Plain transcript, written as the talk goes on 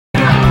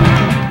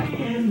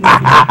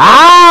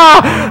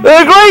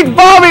The great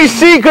Bobby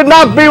C could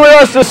not be with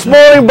us this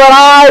morning, but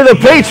I, the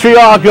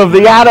patriarch of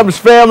the Addams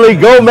family,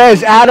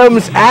 Gomez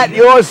Addams, at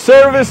your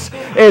service,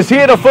 is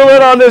here to fill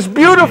in on this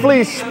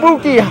beautifully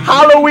spooky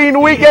Halloween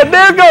weekend.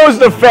 There goes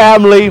the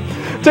family.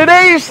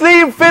 Today's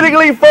theme,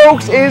 fittingly,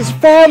 folks, is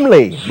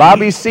family.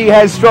 Bobby C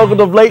has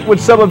struggled of late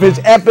with some of his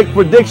epic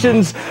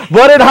predictions,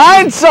 but in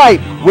hindsight,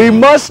 we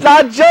must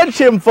not judge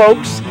him,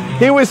 folks.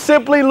 He was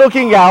simply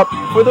looking out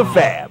for the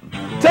fam.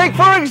 Take,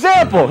 for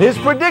example, his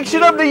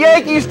prediction of the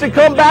Yankees to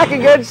come back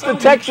against the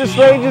Texas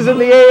Rangers in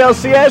the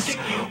ALCS.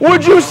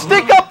 Would you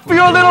stick up for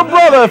your little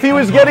brother if he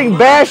was getting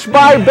bashed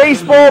by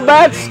baseball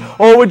bats?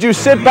 Or would you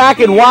sit back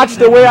and watch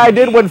the way I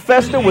did when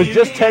Fester was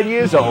just 10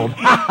 years old? The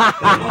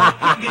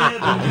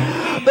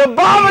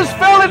Bombers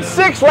fell at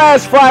 6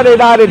 last Friday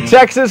night in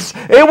Texas.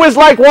 It was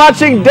like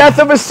watching Death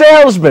of a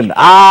Salesman.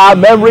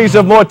 Memories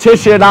of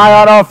Morticia and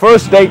I on our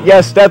first date.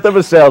 Yes, Death of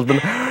a Salesman.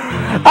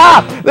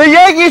 The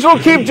Yankees will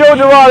keep Joe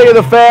Girardi of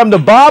the fam. The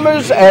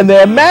Bombers and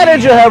their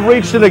manager have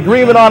reached an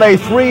agreement on a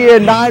 3-year,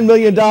 $9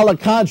 million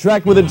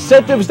contract with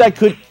incentives that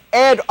could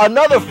add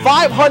another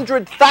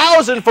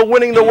 $500,000 for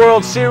winning the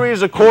World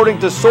Series, according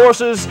to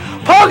sources.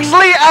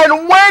 Pugsley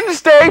and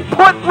Wednesday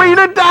put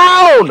Rita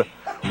down.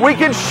 We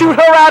can shoot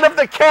her out of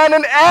the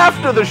cannon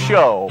after the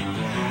show.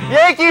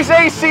 Yankees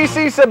ace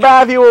CC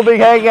Sabathia will be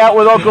hanging out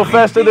with Uncle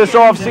Fester this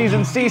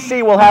offseason.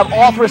 CC will have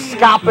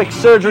arthroscopic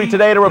surgery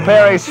today to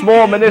repair a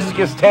small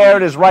meniscus tear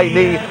in his right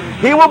knee.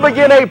 He will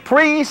begin a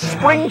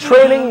pre-spring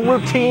training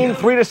routine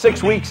 3 to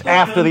 6 weeks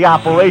after the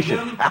operation.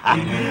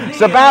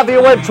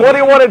 Sabathia went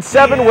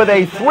 21-7 with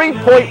a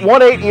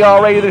 3.18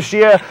 ERA this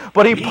year,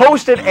 but he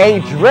posted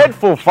a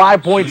dreadful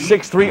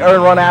 5.63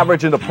 earned run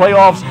average in the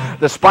playoffs,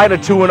 despite a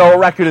 2-0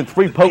 record in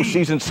 3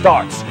 postseason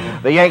starts.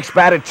 The Yanks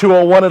batted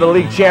 .201 in the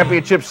league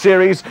championship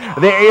series.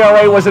 Their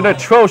ERA was an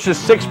atrocious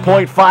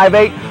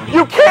 6.58.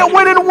 You can't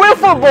win in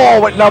wiffle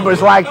ball with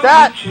numbers like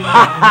that.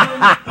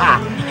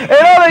 In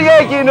other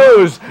Yankee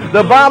news,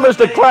 the Bombers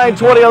declined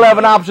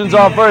 2011 options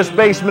on first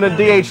baseman and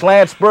DH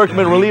Lance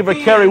Berkman, reliever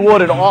Kerry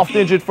Wood, and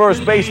oft-injured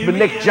first baseman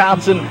Nick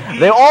Johnson.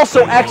 They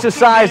also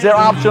exercised their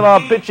option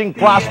on pitching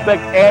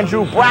prospect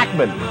Andrew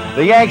Brackman.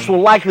 The Yanks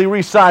will likely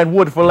re-sign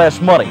Wood for less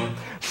money.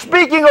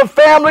 Speaking of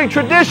family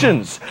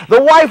traditions,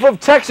 the wife of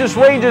Texas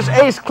Rangers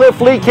ace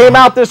Cliff Lee came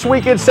out this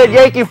week and said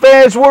Yankee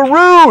fans were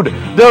rude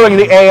during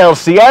the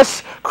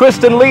ALCS.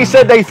 Kristen Lee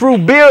said they threw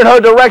beer in her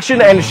direction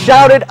and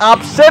shouted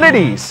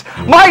obscenities.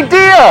 My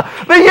dear,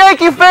 the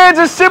Yankee fans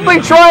are simply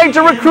trying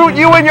to recruit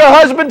you and your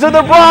husband to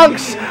the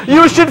Bronx.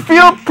 You should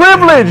feel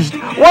privileged.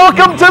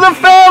 Welcome to the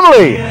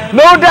family.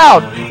 No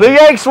doubt, the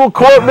Yanks will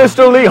court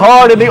Mr. Lee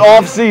hard in the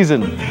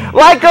offseason.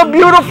 Like a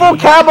beautiful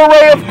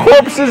cabaret of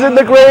corpses in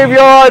the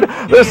graveyard,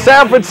 the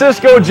San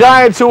Francisco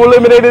Giants, who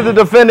eliminated the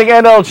defending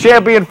NL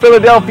champion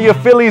Philadelphia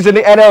Phillies in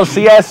the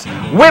NLCS,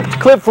 whipped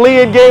Cliff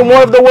Lee in Game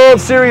 1 of the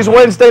World Series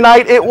Wednesday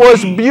night. It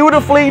was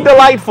beautifully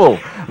delightful.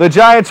 The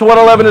Giants won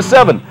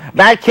 11-7.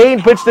 Matt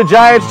Cain pitched the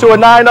Giants to a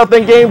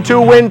 9-0 Game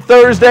 2 win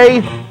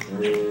Thursday.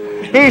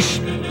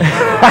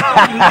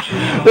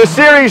 The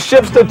series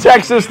ships to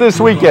Texas this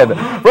weekend.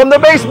 From the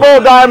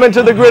baseball diamond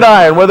to the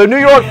gridiron, where the New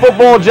York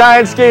Football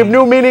Giants gave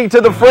new meaning to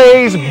the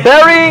phrase,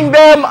 burying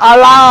them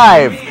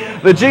alive.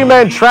 The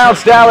G-Men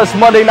trounced Dallas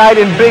Monday night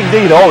in Big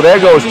D. Oh, there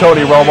goes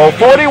Tony Romo.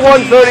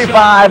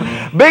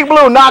 41-35. Big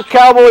Blue knocked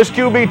Cowboys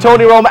QB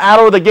Tony Romo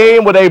out of the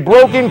game with a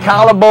broken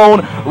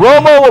collarbone.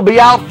 Romo will be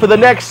out for the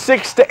next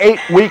 6 to 8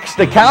 weeks.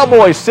 The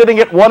Cowboys, sitting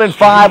at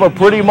 1-5, are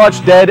pretty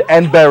much dead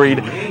and buried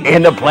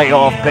in the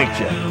playoff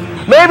picture.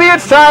 Maybe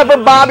it's time for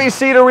Bobby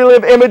C to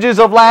relive images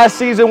of last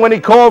season when he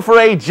called for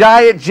a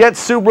Giant Jets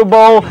Super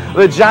Bowl.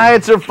 The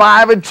Giants are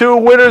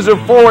 5-2, winners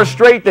of 4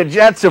 straight. The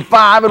Jets are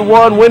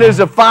 5-1, winners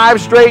of 5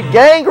 straight.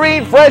 Gang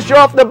Green, fresh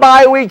off the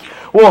bye week,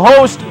 will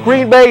host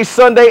Green Bay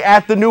Sunday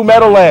at the New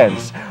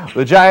Meadowlands.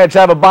 The Giants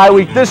have a bye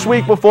week this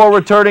week before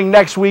returning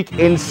next week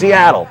in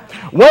Seattle.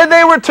 When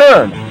they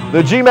return,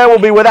 the G-Men will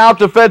be without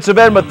defensive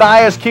end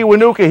Matthias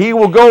Kiwanuka. He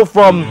will go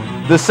from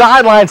the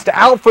sidelines to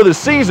out for the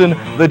season.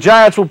 The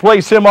Giants will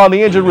place him on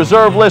the injured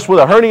reserve list with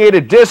a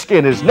herniated disc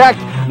in his neck.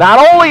 Not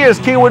only is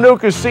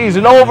Kiwanuka's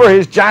season over,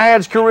 his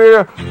Giants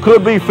career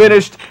could be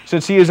finished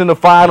since he is in the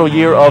final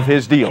year of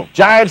his deal.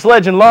 Giants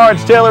legend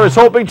Lawrence Taylor is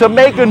hoping to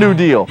make a new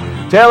deal.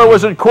 Taylor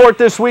was in court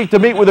this week to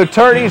meet with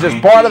attorneys as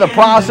part of the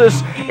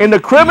process. In the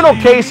criminal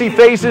case he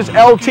faces,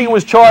 LT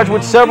was charged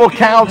with several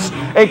counts,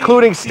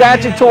 including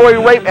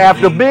statutory rape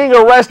after being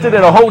arrested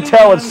in a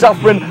hotel in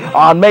Suffern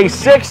on May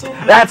 6th.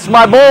 That's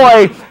my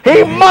boy.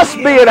 He must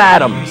be at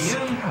Addams.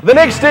 The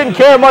Knicks didn't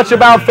care much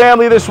about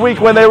family this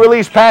week when they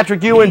released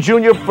Patrick Ewing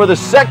Jr. for the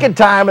second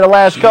time in the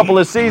last couple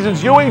of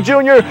seasons. Ewing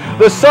Jr.,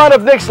 the son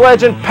of Knicks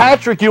legend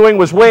Patrick Ewing,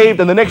 was waived,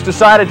 and the Knicks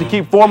decided to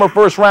keep former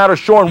first-rounder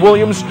Sean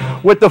Williams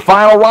with the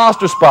final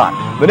roster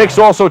spot. The Knicks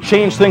also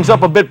changed things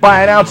up a bit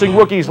by announcing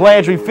rookies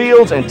Landry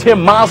Fields and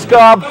Tim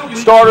Moskov,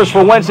 starters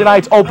for Wednesday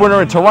night's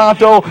opener in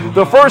Toronto.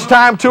 The first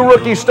time 2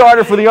 rookies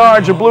started for the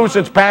Orange and Blue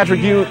since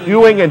Patrick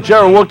Ewing and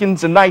Gerald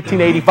Wilkins in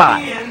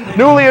 1985.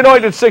 Newly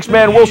anointed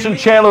six-man Wilson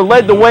Chandler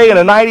led the way in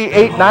a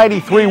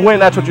 98-93 win.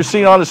 That's what you're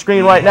seeing on the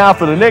screen right now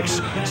for the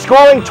Knicks.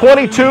 Scoring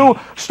 22,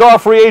 star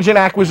free agent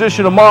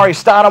acquisition Amari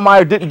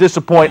Stoudemire didn't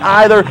disappoint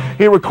either.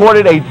 He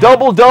recorded a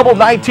double-double,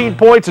 19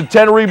 points and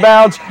 10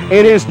 rebounds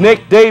in his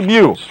Knick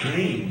debut.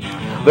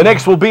 The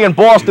Knicks will be in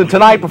Boston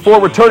tonight before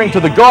returning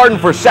to the Garden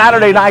for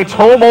Saturday night's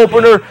home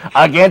opener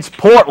against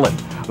Portland.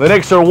 The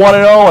Knicks are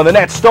 1-0, and the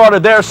Nets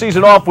started their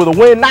season off with a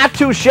win. Not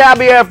too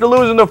shabby after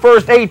losing the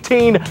first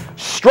 18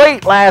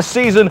 straight last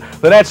season.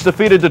 The Nets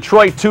defeated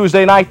Detroit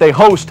Tuesday night. They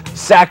host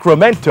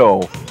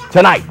Sacramento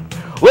tonight.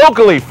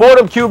 Locally,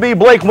 Fordham QB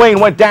Blake Wayne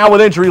went down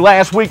with injury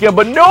last weekend,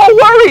 but no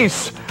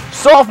worries.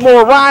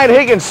 Sophomore Ryan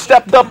Higgins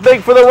stepped up big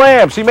for the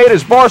Rams. He made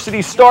his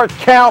varsity start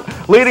count,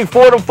 leading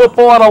Fordham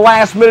football on a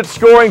last-minute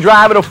scoring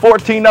drive in a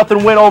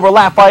 14-0 win over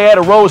Lafayette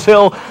at Rose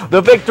Hill. The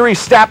victory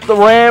snapped the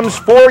Rams'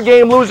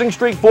 4-game losing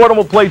streak. Fordham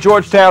will play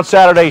Georgetown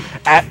Saturday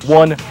at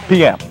 1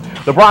 p.m.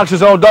 The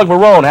Bronx's own Doug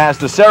Marone has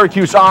the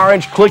Syracuse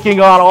Orange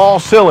clicking on all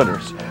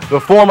cylinders. The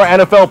former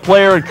NFL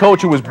player and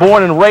coach who was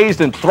born and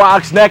raised in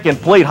BronxNet and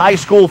played high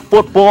school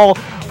football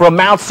from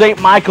Mount St.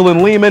 Michael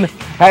and Lehman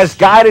has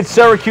guided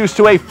Syracuse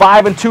to a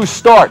 5-2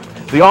 start.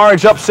 The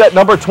Orange upset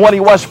number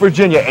 20 West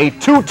Virginia, a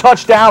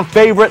 2-touchdown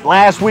favorite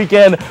last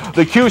weekend.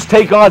 The Cuse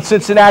take on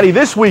Cincinnati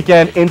this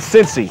weekend in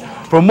Cincy.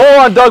 For more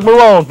on Doug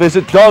Marone,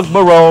 visit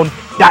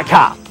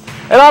DougMarone.com.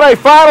 And on a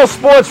final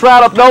sports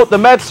roundup note, the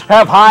Mets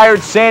have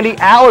hired Sandy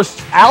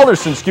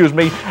Alderson,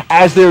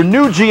 as their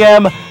new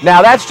GM.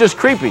 Now that's just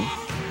creepy.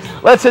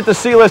 Let's hit the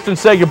C-list and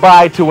say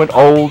goodbye to an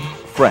old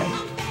friend.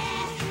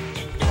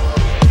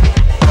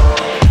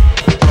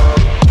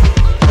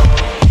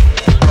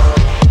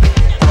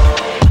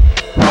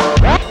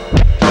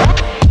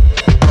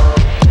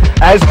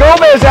 As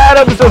Gomez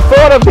Addams, the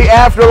thought of the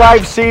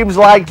afterlife seems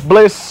like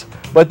bliss.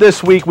 But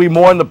this week we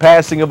mourn the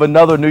passing of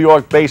another New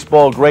York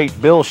baseball great,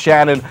 Bill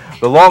Shannon,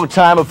 the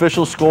longtime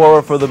official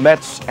scorer for the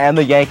Mets and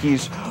the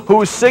Yankees,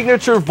 whose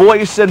signature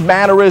voice and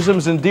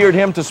mannerisms endeared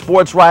him to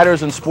sports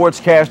writers and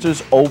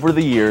sportscasters over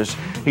the years.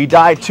 He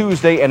died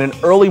Tuesday in an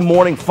early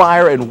morning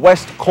fire in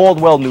West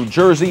Caldwell, New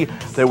Jersey.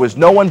 There was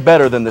no one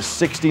better than the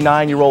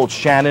 69-year-old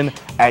Shannon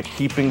at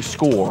keeping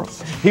score.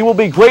 He will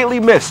be greatly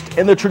missed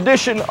in the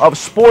tradition of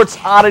sports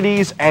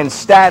oddities and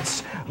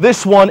stats.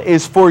 This one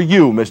is for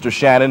you, Mr.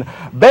 Shannon.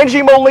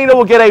 Bengie Molina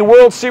will get a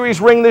World Series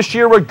ring this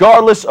year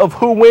regardless of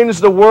who wins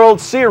the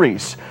World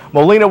Series.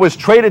 Molina was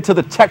traded to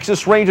the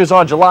Texas Rangers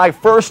on July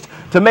 1st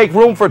to make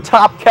room for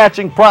top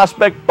catching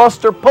prospect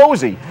Buster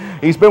Posey.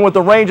 He's been with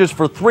the Rangers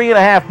for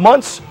 3.5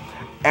 months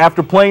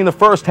after playing the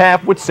first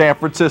half with San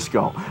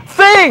Francisco.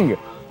 Thing!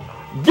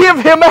 Give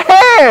him a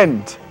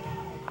hand!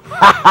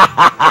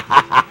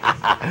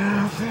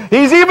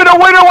 He's even a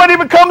winner when he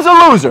becomes a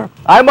loser.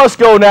 I must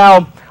go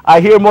now. I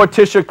hear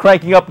Morticia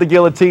cranking up the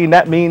guillotine.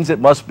 That means it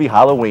must be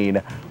Halloween.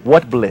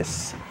 What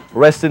bliss.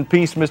 Rest in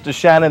peace, Mr.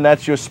 Shannon.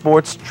 That's your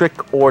sports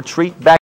trick or treat. Back